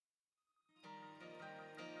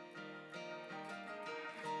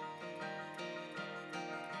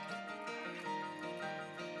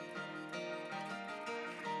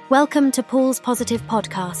Welcome to Paul's Positive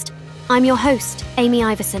Podcast. I'm your host, Amy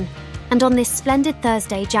Iverson, and on this splendid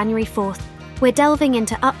Thursday, January 4th, we're delving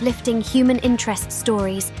into uplifting human interest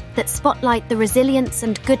stories that spotlight the resilience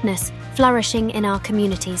and goodness flourishing in our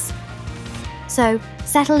communities. So,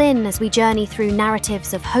 settle in as we journey through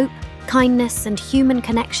narratives of hope, kindness, and human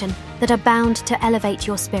connection that are bound to elevate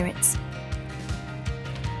your spirits.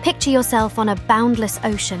 Picture yourself on a boundless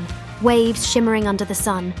ocean, waves shimmering under the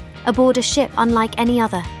sun, aboard a ship unlike any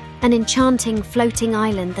other, an enchanting floating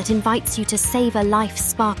island that invites you to savor life's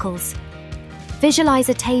sparkles. Visualize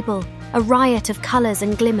a table, a riot of colors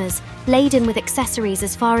and glimmers, laden with accessories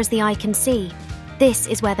as far as the eye can see. This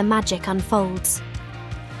is where the magic unfolds.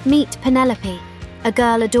 Meet Penelope, a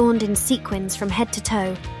girl adorned in sequins from head to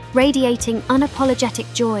toe, radiating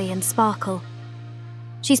unapologetic joy and sparkle.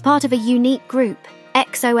 She's part of a unique group,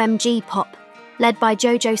 XOMG Pop, led by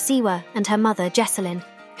Jojo Siwa and her mother, Jessalyn,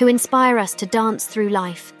 who inspire us to dance through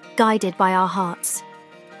life, guided by our hearts.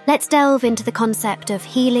 Let's delve into the concept of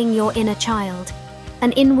healing your inner child,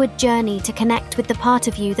 an inward journey to connect with the part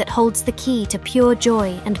of you that holds the key to pure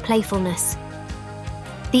joy and playfulness.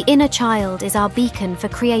 The inner child is our beacon for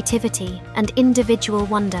creativity and individual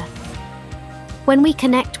wonder. When we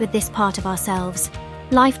connect with this part of ourselves,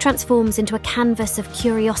 life transforms into a canvas of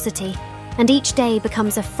curiosity, and each day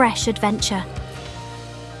becomes a fresh adventure.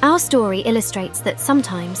 Our story illustrates that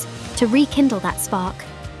sometimes, to rekindle that spark,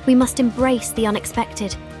 we must embrace the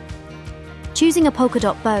unexpected. Choosing a polka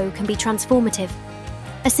dot bow can be transformative,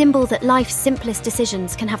 a symbol that life's simplest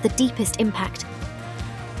decisions can have the deepest impact.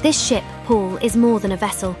 This ship, Paul, is more than a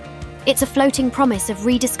vessel. It's a floating promise of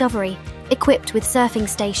rediscovery, equipped with surfing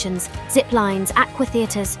stations, zip lines, aqua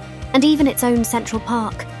theatres, and even its own central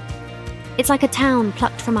park. It's like a town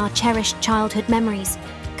plucked from our cherished childhood memories,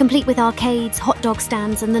 complete with arcades, hot dog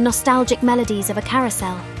stands, and the nostalgic melodies of a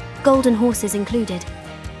carousel, golden horses included.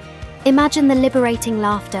 Imagine the liberating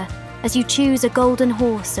laughter as you choose a golden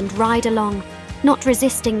horse and ride along, not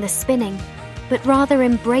resisting the spinning, but rather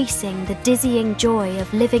embracing the dizzying joy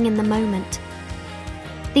of living in the moment.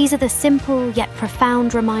 These are the simple yet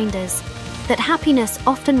profound reminders that happiness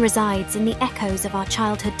often resides in the echoes of our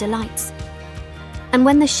childhood delights. And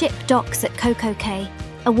when the ship docks at Coco Cay,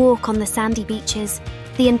 a walk on the sandy beaches,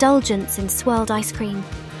 the indulgence in swirled ice cream,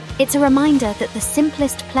 it's a reminder that the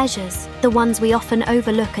simplest pleasures, the ones we often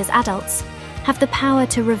overlook as adults, have the power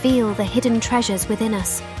to reveal the hidden treasures within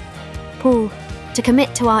us. Paul, to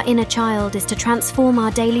commit to our inner child is to transform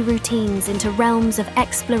our daily routines into realms of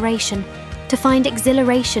exploration, to find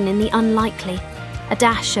exhilaration in the unlikely, a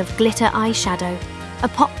dash of glitter eyeshadow, a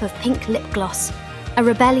pop of pink lip gloss, a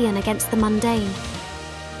rebellion against the mundane.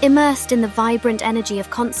 Immersed in the vibrant energy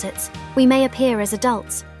of concerts, we may appear as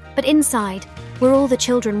adults, but inside, we're all the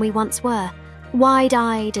children we once were,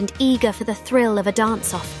 wide-eyed and eager for the thrill of a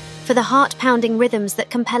dance-off, for the heart-pounding rhythms that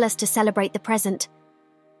compel us to celebrate the present.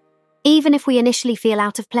 Even if we initially feel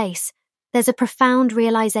out of place, there's a profound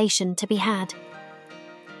realization to be had.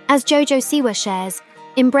 As Jojo Siwa shares,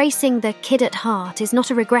 embracing the kid at heart is not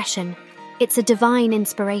a regression, it's a divine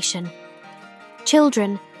inspiration.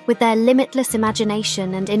 Children, with their limitless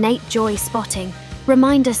imagination and innate joy spotting,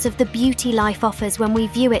 remind us of the beauty life offers when we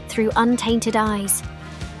view it through untainted eyes.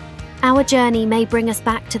 Our journey may bring us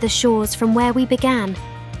back to the shores from where we began,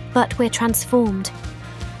 but we're transformed.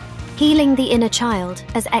 Healing the inner child,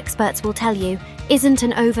 as experts will tell you, isn't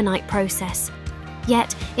an overnight process.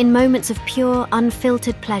 Yet, in moments of pure,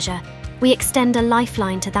 unfiltered pleasure, we extend a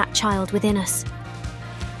lifeline to that child within us.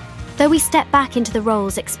 Though we step back into the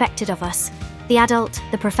roles expected of us, the adult,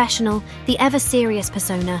 the professional, the ever-serious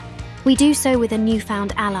persona, we do so with a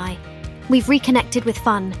newfound ally. We've reconnected with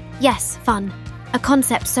fun. Yes, fun. A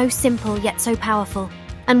concept so simple yet so powerful,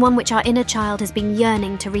 and one which our inner child has been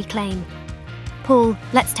yearning to reclaim. Paul,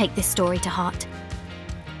 let's take this story to heart.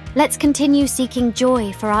 Let's continue seeking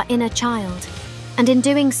joy for our inner child, and in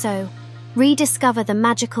doing so, rediscover the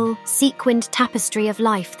magical, sequined tapestry of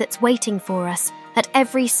life that's waiting for us at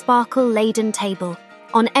every sparkle-laden table,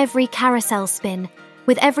 on every carousel spin,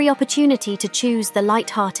 with every opportunity to choose the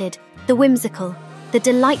light-hearted, the whimsical, the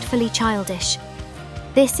delightfully childish.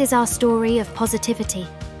 This is our story of positivity,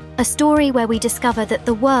 a story where we discover that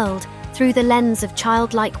the world, through the lens of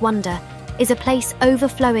childlike wonder, is a place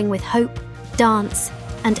overflowing with hope, dance,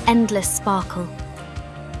 and endless sparkle.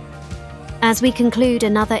 As we conclude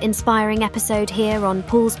another inspiring episode here on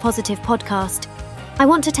Paul's Positive Podcast, I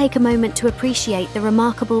want to take a moment to appreciate the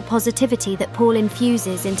remarkable positivity that Paul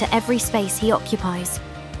infuses into every space he occupies.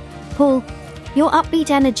 Paul, your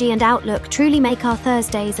upbeat energy and outlook truly make our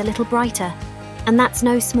Thursdays a little brighter, and that's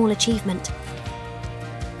no small achievement.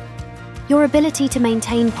 Your ability to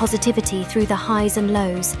maintain positivity through the highs and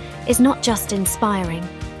lows is not just inspiring.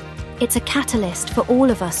 It's a catalyst for all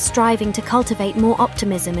of us striving to cultivate more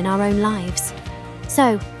optimism in our own lives.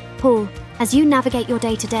 So, Paul, as you navigate your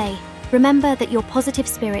day-to-day, remember that your positive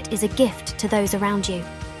spirit is a gift to those around you.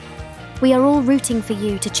 We are all rooting for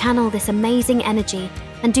you to channel this amazing energy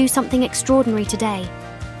and do something extraordinary today.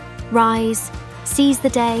 Rise, seize the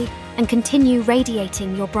day, and continue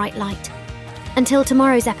radiating your bright light. Until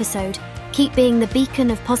tomorrow's episode, keep being the beacon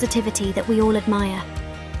of positivity that we all admire.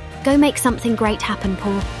 Go make something great happen,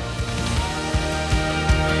 Paul.